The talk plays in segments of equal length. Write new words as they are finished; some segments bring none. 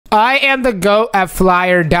I am the GOAT at Fly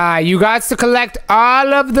or Die. You got to collect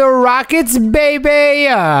all of the rockets, baby.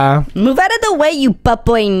 Move out of the way, you butt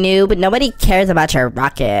boy noob. Nobody cares about your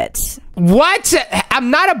rockets. What?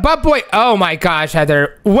 I'm not a butt boy. Oh my gosh,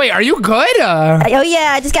 Heather. Wait, are you good? Oh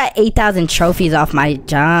yeah, I just got 8,000 trophies off my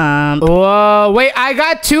jump. Whoa, wait, I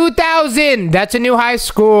got 2,000. That's a new high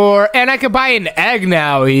score. And I can buy an egg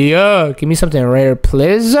now. Yo, give me something rare,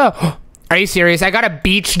 please. Are you serious? I got a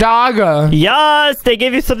beach dog. Yes, they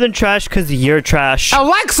gave you something trash because you're trash.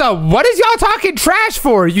 Alexa, what is y'all talking trash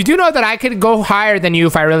for? You do know that I could go higher than you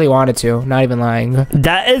if I really wanted to. Not even lying.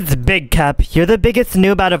 That is big cap. You're the biggest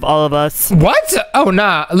noob out of all of us. What? Oh,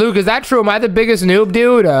 nah. Luke, is that true? Am I the biggest noob,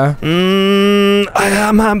 dude? I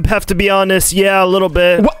have to be honest. Yeah, a little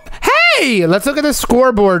bit. What? Hey, let's look at the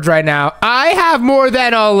scoreboards right now. I have more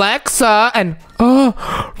than Alexa and...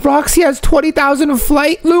 Roxy has 20,000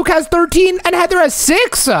 flight, Luke has 13, and Heather has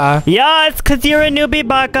 6. Yeah, it's because you're a newbie,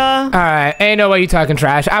 Baka. Alright, ain't no way you talking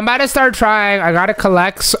trash. I'm about to start trying. I gotta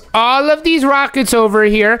collect all of these rockets over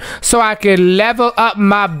here so I can level up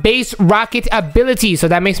my base rocket ability. So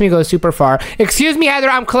that makes me go super far. Excuse me, Heather,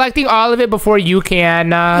 I'm collecting all of it before you can.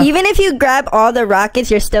 Even if you grab all the rockets,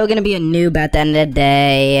 you're still gonna be a noob at the end of the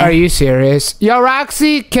day. Are you serious? Yo,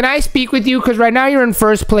 Roxy, can I speak with you? Because right now you're in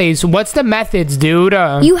first place. What's the methods, dude?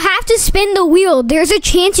 You have to spin the wheel. There's a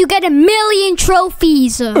chance you get 1,000,000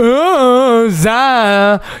 trophies.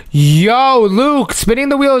 Yo, Luke, spinning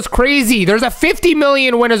the wheel is crazy. There's a 50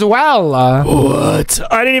 million win as well. What?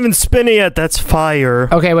 I didn't even spin it yet. That's fire.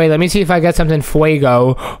 Okay, wait, let me see if I get something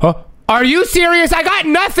fuego. Are you serious? I got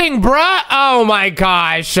nothing, bruh. Oh my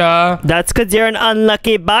gosh. That's because you're an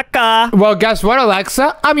unlucky Baka. Well, guess what,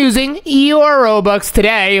 Alexa? I'm using your Robux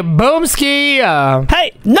today. Boomski.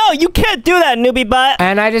 Hey, no, you can't do that, newbie butt.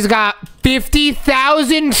 And I just got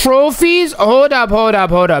 50,000 trophies? Hold up.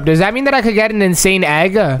 Does that mean that I could get an insane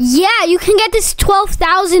egg? Yeah, you can get this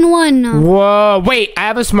 12,000 one. Whoa, wait, I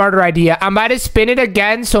have a smarter idea. I'm about to spin it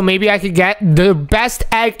again so maybe I could get the best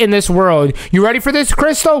egg in this world. You ready for this,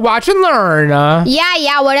 Crystal? Watch and learn.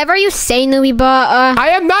 Yeah, whatever you say, newbie, but I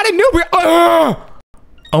am not a newbie.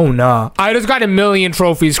 Oh, nah. I just got 1,000,000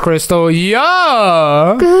 trophies, Crystal.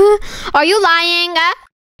 Yeah. Are you lying?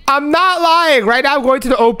 I'm not lying. Right now, I'm going to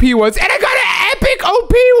the OP ones. And I got an epic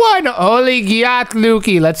OP one. Holy gyat,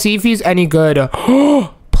 Lukey. Let's see if he's any good.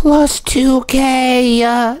 Plus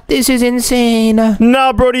 2K. This is insane.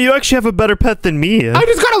 Nah, Brody, you actually have a better pet than me. I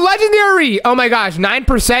just got a legendary. Oh my gosh,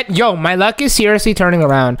 9%. Yo, my luck is seriously turning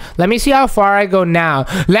around. Let me see how far I go now.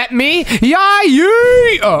 Let me.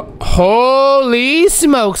 Holy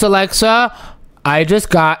smokes, Alexa. I just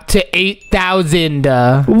got to 8,000.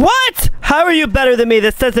 What? How are you better than me?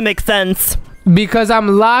 This doesn't make sense. Because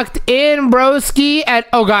I'm locked in, broski. And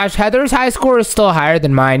oh gosh, Heather's high score is still higher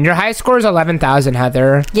than mine. Your high score is 11,000,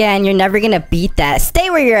 Heather. Yeah, and you're never gonna beat that. Stay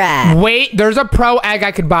where you're at. Wait, there's a pro egg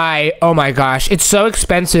I could buy. Oh my gosh, it's so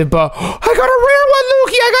expensive, but I got a rare one,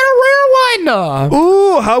 Lukey. I got a rare one.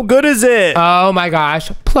 Ooh, how good is it? Oh my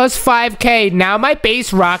gosh, plus 5K. Now my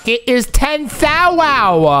base rocket is 10,000.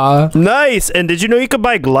 Wow. Nice. And did you know you could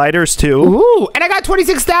buy gliders too? Ooh, and I got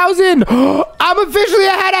 26,000. I'm officially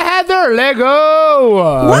ahead of Heather. Lego.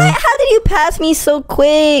 What? How did you pass me so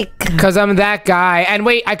quick? Because I'm that guy. And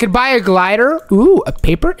wait, I could buy a glider. Ooh, a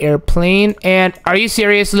paper airplane. And are you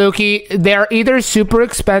serious, Lukey? They're either super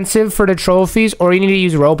expensive for the trophies or you need to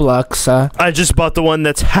use Roblox. I just bought the one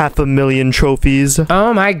that's 500,000 trophies.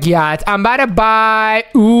 Oh my god. I'm about to buy,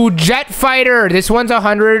 jet fighter. This one's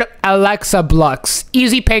 100 Alexa blocks.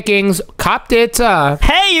 Easy pickings. Copped it.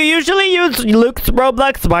 Hey, you usually use Luke's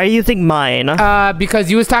Roblox. Why are you using mine?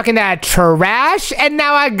 Because you was talking that trash and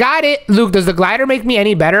now I got it. Luke, does the glider make me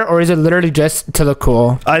any better or is it literally just to look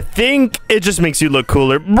cool? I think it just makes you look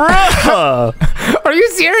cooler. Bruh! Are you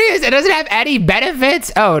serious? It doesn't have any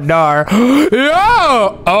benefits? Oh, no.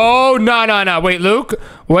 Yo! Oh, no. Wait, Luke?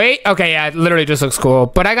 Wait. Okay, yeah, it literally just looks cool.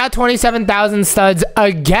 But I got 27,000 studs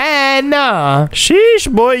again.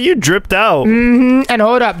 Sheesh, boy, you dripped out. And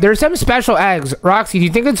hold up. There's some special eggs. Roxy, do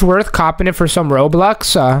you think it's worth copping it for some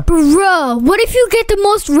Roblox? Bro, what if you get the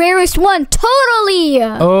most rarest one? Totally.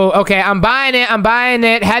 Oh, okay. I'm buying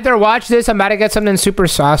it. Heather, watch this. I'm about to get something super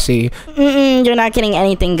saucy. You're not getting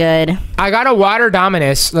anything good. I got a water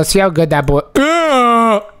dominus. Let's see how good that boy...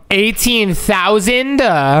 18,000.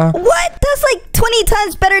 What? That's like 20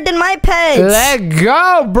 times better than my pets. Let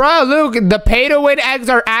go, bro. Luke, the pay-to-win eggs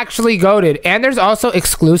are actually goated. And there's also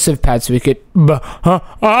exclusive pets we could... Luke,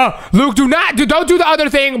 don't do the other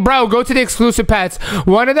thing. Bro, go to the exclusive pets.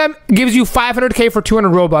 One of them gives you 500k for 200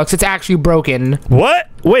 Robux. It's actually broken. What?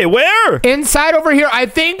 Wait, where? Inside over here, I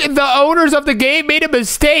think the owners of the game made a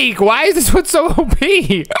mistake. Why is this one so OP?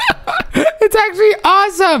 It's actually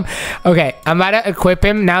awesome. Okay, I'm about to equip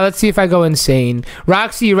him. Now let's see if I go insane.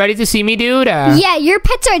 Roxy, you ready to see me, dude? Yeah, your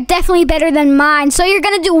pets are definitely better than mine, so you're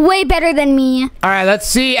gonna do way better than me. All right, let's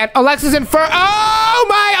see. And Alexa's in first. Oh,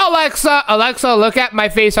 my Alexa. Alexa, look at my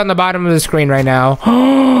face on the bottom of the screen right now.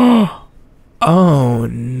 Oh,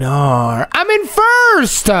 no. I'm in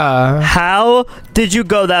first. How did you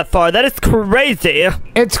go that far? That is crazy.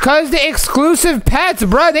 It's because the exclusive pets,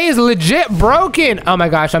 bro. They is legit broken. Oh, my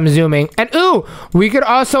gosh. I'm zooming. And, ooh, we could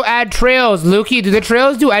also add trails. Lukey, do the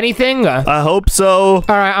trails do anything? I hope so. All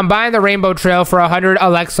right, I'm buying the rainbow trail for 100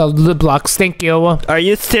 Alexa blocks. Thank you. Are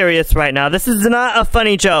you serious right now? This is not a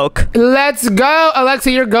funny joke. Let's go.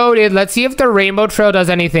 Alexa, you're goated. Let's see if the rainbow trail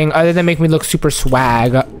does anything other than make me look super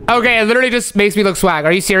swag. Okay, it literally just makes me look swag.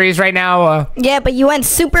 Are you serious right now? Yeah, but you went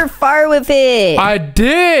super far with it. I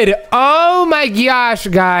did. Oh my gosh,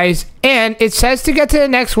 guys. And it says to get to the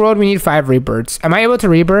next world, we need 5 rebirths. Am I able to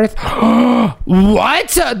rebirth? What?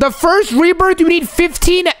 The first rebirth, you need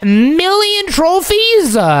 15 million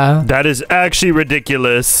trophies? That is actually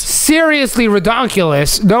ridiculous. Seriously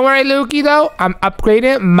redonkulous. Don't worry, Lukey, though. I'm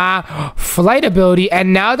upgrading my flight ability.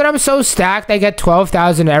 And now that I'm so stacked, I get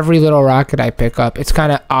 12,000 every little rocket I pick up. It's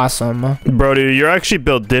kind of awesome. Brody, you're actually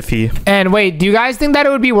built diffy. And wait, do you guys think that it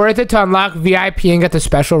would be worth it to unlock VIP and get the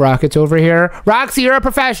special rockets over here? Roxy, you're a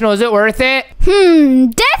professional. Is it worth it?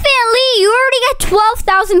 Definitely. You already got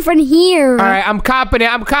 12,000 from here. All right, I'm copping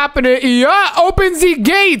it. Yeah, opens the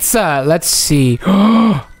gates. Let's see.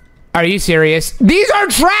 Are you serious? These are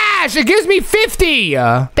trash. It gives me 50.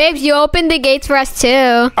 Babes, you opened the gates for us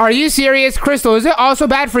too. Are you serious, Crystal? Is it also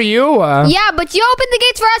bad for you? Yeah, but you opened the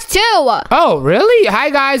gates for us too. Oh, really? Hi,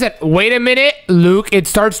 guys. Wait a minute. Luke, it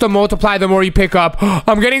starts to multiply the more you pick up.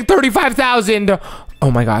 I'm getting 35,000. Oh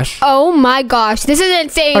my gosh. Oh my gosh. This is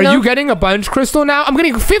insane. Are you getting a bunch, Crystal, now? I'm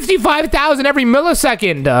getting 55,000 every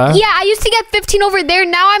millisecond. Yeah, I used to get 15 over there.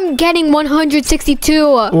 Now I'm getting 162.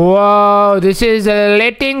 Whoa, this is a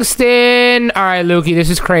Livingston. All right, Lukey, this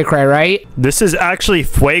is cray-cray, right? This is actually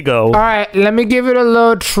fuego. All right, let me give it a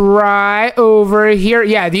little try over here.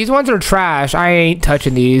 Yeah, these ones are trash. I ain't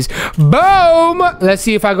touching these. Boom! Let's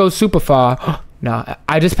see if I go super far. No,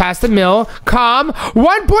 I just passed the mill.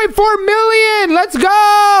 1.4 million. Let's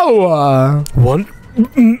go. 1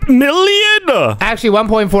 million? Actually,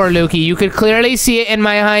 1.4, Lukey. You could clearly see it in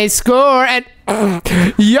my high score. And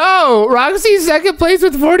yo, Roxy's second place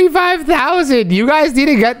with 45,000. You guys need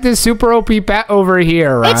to get this super OP pet over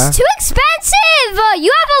here. It's too expensive.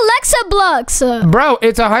 You have Alexa blocks. Bro,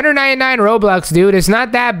 it's 199 Roblox, dude. It's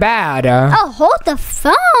not that bad. Oh, hold the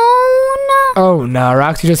phone. Oh, no.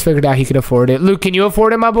 Roxy just figured out he could afford it. Luke, can you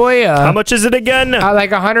afford it, my boy? How much is it again?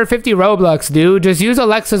 Like 150 Robux, dude. Just use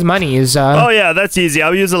Alexa's monies. Oh, yeah, that's easy.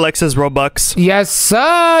 I'll use Alexa's Robux. Yes,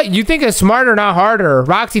 sir. You think it's smarter, not harder.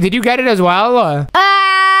 Roxy, did you get it as well?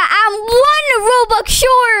 I'm 1 Robux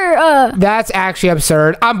short. That's actually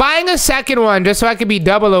absurd. I'm buying a second one just so I can be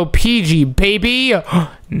double OPG, baby.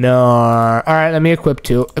 No. All right, let me equip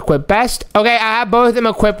 2. Equip best. Okay, I have both of them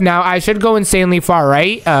equipped now. I should go insanely far,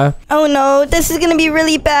 right? Oh no, this is gonna be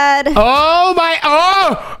really bad. Oh my.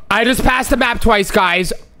 Oh! I just passed the map twice,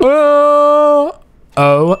 guys. Oh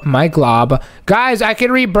my glob. Guys, I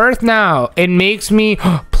can rebirth now. It makes me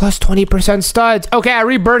plus 20% studs. Okay, I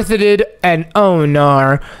rebirthed it and oh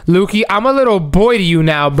no. Lukey, I'm a little boy to you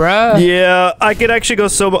now, bruh. Yeah, I could actually go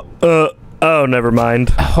so oh, never mind.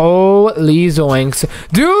 Holy zoinks.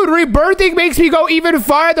 Dude, rebirthing makes me go even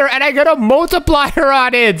farther and I get a multiplier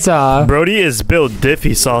on it. Brody is built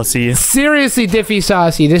diffy saucy. Seriously, diffy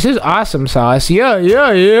saucy. This is awesome sauce. Yeah.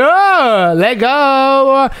 Let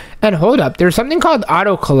go. And hold up, there's something called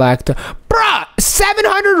auto collect. Bruh,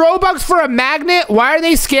 700 Robux for a magnet? Why are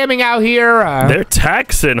they scamming out here? They're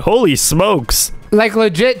taxing. Holy smokes. Like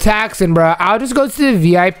legit taxing, bro. I'll just go to the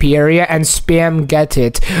VIP area and spam get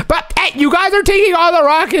it. But hey, you guys are taking all the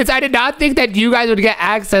rockets. I did not think that you guys would get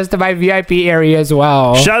access to my VIP area as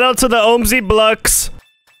well. Shout out to the Omzi Blux.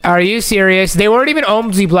 Are you serious? They weren't even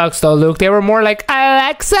OMG blocks though, Luke. They were more like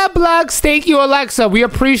Alexa blocks. Thank you, Alexa. We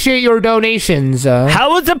appreciate your donations.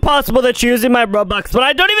 How is it possible that you're using my Robux, but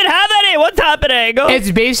I don't even have any? What's happening? It's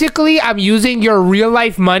basically I'm using your real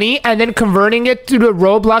life money and then converting it to the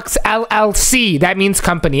Roblox LLC. That means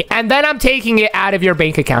company. And then I'm taking it out of your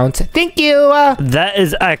bank account. Thank you. That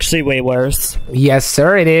is actually way worse. Yes,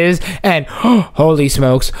 sir, it is. And holy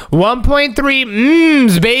smokes,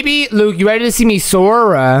 1.3 baby. Luke, you ready to see me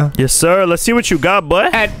soar? Yes, sir. Let's see what you got, boy.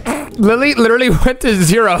 And Lily literally went to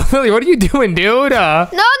 0. Lily, what are you doing, dude? No, I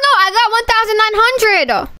got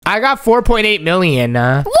 1,900. I got 4.8 million. What?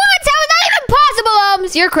 How is that even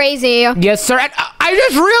possible, You're crazy. Yes, sir. And I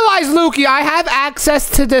just realized, Lukey, I have access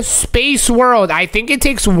to the space world. I think it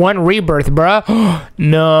takes 1 rebirth, bruh.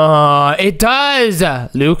 No, it does.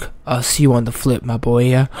 Luke, I'll see you on the flip, my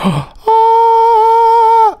boy.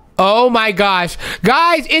 Oh my gosh.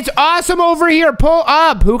 Guys, it's awesome over here. Pull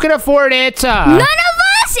up. Who can afford it? None of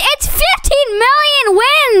us! It's 15 million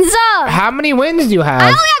wins! How many wins do you have? I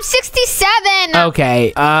only have 67.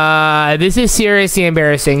 Okay. This is seriously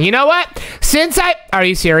embarrassing. You know what? Are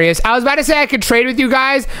you serious? I was about to say I could trade with you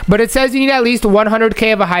guys, but it says you need at least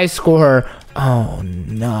 100K of a high score. Oh,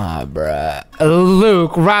 nah, bruh.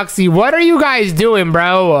 Luke, Roxy, what are you guys doing,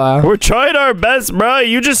 bro? We're trying our best, bro.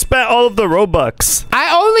 You just spent all of the Robux.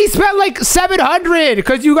 I only spent like 700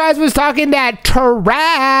 because you guys was talking that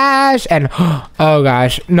trash. And, oh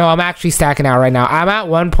gosh. No, I'm actually stacking out right now. I'm at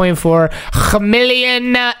 1.4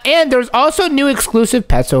 million. And there's also new exclusive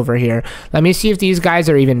pets over here. Let me see if these guys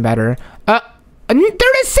are even better. They're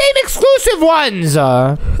the same exclusive ones.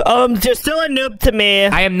 You're still a noob to me.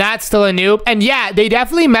 I am not still a noob. And yeah, they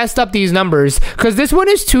definitely messed up these numbers. Because this one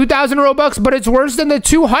is 2,000 Robux, but it's worse than the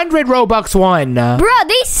 200 Robux one. Bro,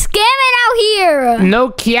 they scamming out here. No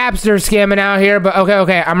caps, they're scamming out here. But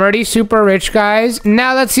okay. I'm already super rich, guys.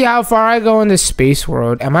 Now let's see how far I go in the space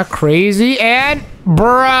world. Am I crazy? And...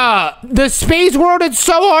 bruh, the space world, it's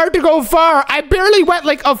so hard to go far. I barely went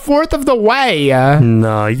like 1/4 of the way.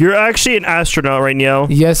 No, you're actually an astronaut right now.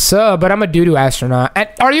 Yes, sir, but I'm a doo-doo astronaut. And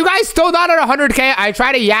are you guys still not at 100K? I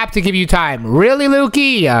try to yap to give you time. Really,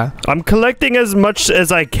 Lukey? I'm collecting as much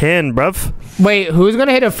as I can, bruv. Wait, who's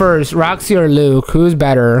gonna hit it first? Roxy or Luke? Who's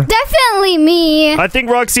better? Definitely me. I think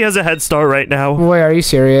Roxy has a head start right now. Wait, are you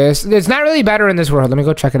serious? It's not really better in this world. Let me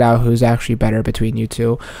go check it out. Who's actually better between you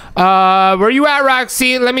two? Where you at,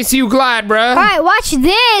 Roxy? Let me see you glide, bruh. All right, watch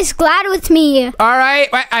this. Glide with me. All right.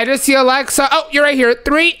 I just see Alexa. Oh, you're right here.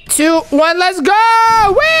 3, 2, 1. Let's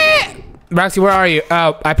go. Wait. Roxy, where are you?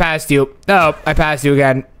 Oh, I passed you. Oh, I passed you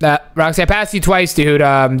again. Roxy, I passed you twice, dude.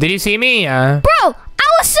 Did you see me? Bro, I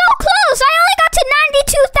was so close. I only got to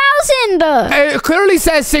 92,000. It clearly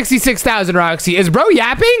says 66,000, Roxy. Is bro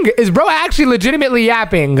yapping? Is bro actually legitimately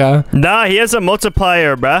yapping? Nah, he has a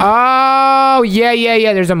multiplier, bruh. Oh,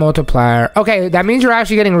 yeah. There's a multiplier. Okay, that means you're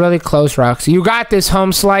actually getting really close, Roxy. You got this,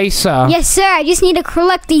 home slice. Yes, sir. I just need to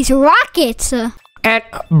collect these rockets. And,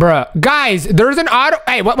 bruh, guys, there's an auto...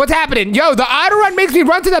 Hey, what's happening? Yo, the auto run makes me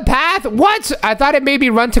run to the path? What? I thought it made me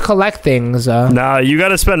run to collect things. Nah, you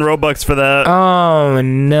gotta spend Robux for that. Oh,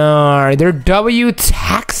 no. They're W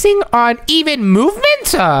taxing on even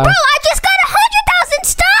movement? Bro, I just got 100,000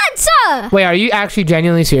 stunts. Wait, are you actually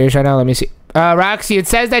genuinely serious right now? Let me see. Roxy, it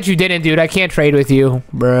says that you didn't, dude. I can't trade with you,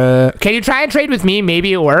 bruh. Can you try and trade with me?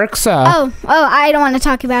 Maybe it works. Oh, I don't want to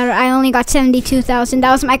talk about it. I only got 72,000.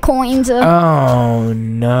 That was my coins. Oh,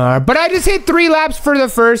 no. But I just hit 3 laps for the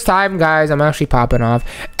first time, guys. I'm actually popping off.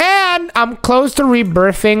 And I'm close to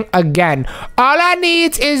rebirthing again. All I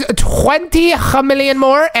need is 20 million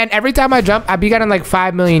more. And every time I jump, I be getting like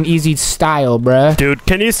 5 million easy style, bruh. Dude,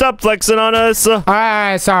 can you stop flexing on us? All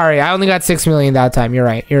right, sorry. I only got 6 million that time. You're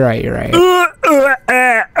right.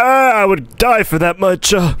 I would die for that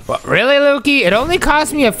much. What, really, Lukey? It only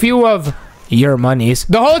cost me a few of your monies.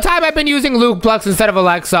 The whole time I've been using Luke Blux instead of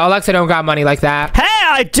Alexa. Alexa don't got money like that. Hey,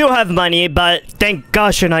 I do have money, but thank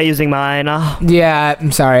gosh you're not using mine. Yeah,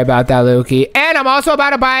 I'm sorry about that, Lukey. And I'm also about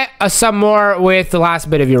to buy some more with the last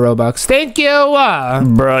bit of your Robux. Thank you.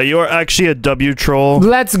 Bruh, you're actually a W troll.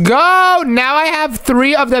 Let's go. Now I have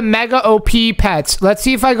 3 of the mega OP pets. Let's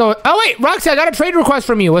see if I go... Oh, wait, Roxy, I got a trade request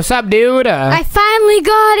from you. What's up, dude? I finally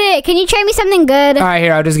got it. Can you trade me something good? All right,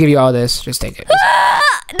 here, I'll just give you all this. Just take it.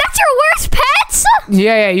 That's your worst pets?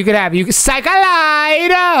 Yeah, you could have. You could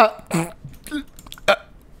Psycholide.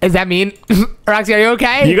 Is that mean? Roxy, are you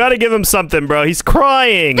okay? You gotta give him something, bro. He's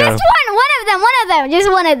crying. Just one of them,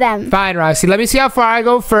 just one of them. Fine, Roxy. Let me see how far I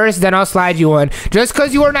go first, then I'll slide you one. Just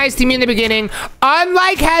because you were nice to me in the beginning,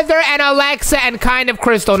 unlike Heather and Alexa and kind of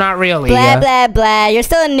Crystal, not really. Blah, blah, blah. You're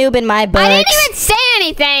still a noob in my book. I didn't even say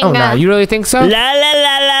anything. Oh, no. You really think so? La la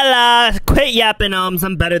la la la. Quit yapping, Ohms.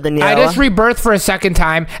 I'm better than you. I just rebirthed for a second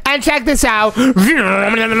time. And check this out.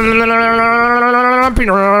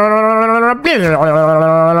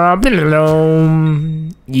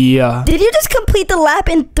 Yeah. Did you just complete the lap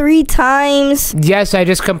in 3 times? Yes, I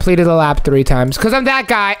just completed the lap 3 times. Because I'm that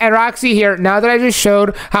guy. And Roxy here, now that I just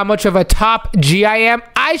showed how much of a top G I am,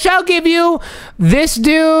 I shall give you this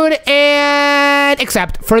dude and...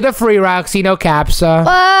 Except for the free, Roxy. No caps. Thank you,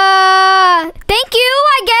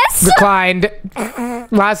 I guess. Declined.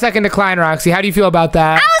 Last second decline, Roxy. How do you feel about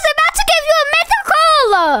that? I was about to give you a mythical.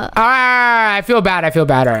 Alright, I feel bad.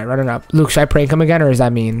 Alright, run it up. Luke, should I prank him again, or does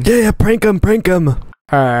that mean? Yeah, prank him.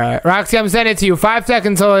 Alright, Roxy, I'm sending it to you. 5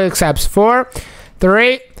 seconds till it accepts. 4,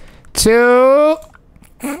 3, 2...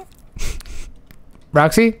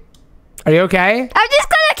 Roxy? Are you okay? I'm just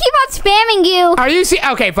gonna keep on spamming you. Are you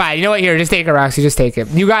okay, fine. You know what? Here, just take it, Roxy. Just take it.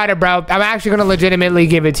 You got it, bro. I'm actually gonna legitimately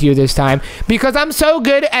give it to you this time. Because I'm so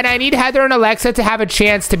good, and I need Heather and Alexa to have a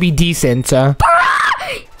chance to be decent. You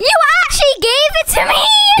actually gave it to me.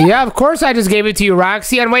 Yeah, of course I just gave it to you,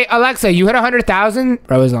 Roxy. And wait, Alexa, you hit 100,000?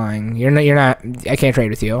 Bro is lying. You're not, I can't trade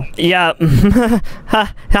with you. Yeah.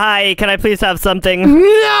 Hi, can I please have something?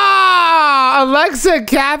 No! Alexa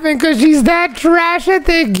capping because she's that trash at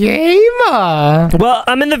the game? Well,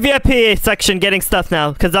 I'm in the VIP section getting stuff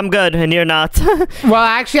now, because I'm good, and you're not. Well,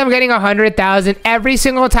 actually, I'm getting 100,000 every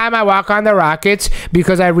single time I walk on the rockets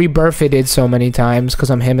because I rebirthed so many times because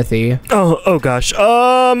I'm Himothy. Oh gosh.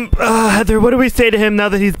 Heather, what do we say to him now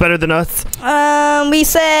that he's better than us? We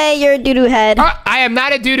say you're a doo-doo head. I am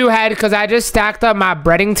not a doo-doo head because I just stacked up my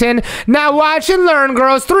Breddington. Now watch and learn,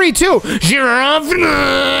 girls. 3, 2, 0.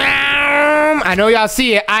 I know y'all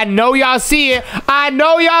see it. I know y'all see it.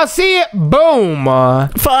 Boom.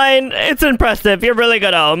 Fine. It's impressive. You're really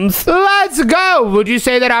good, Ohms. Let's go. Would you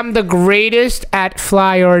say that I'm the greatest at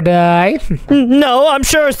fly or die? No, I'm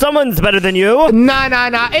sure someone's better than you.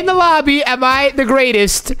 Nah. In the lobby, am I the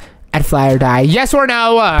greatest at fly or die? Yes or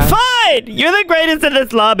no? Fine. You're the greatest in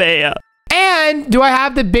this lobby. And do I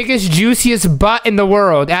have the biggest, juiciest butt in the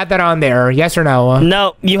world? Add that on there. Yes or no?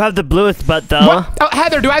 No, you have the bluest butt, though. What? Oh,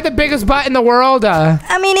 Heather, do I have the biggest butt in the world? I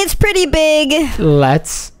mean, it's pretty big.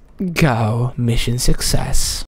 Let's go. Mission success.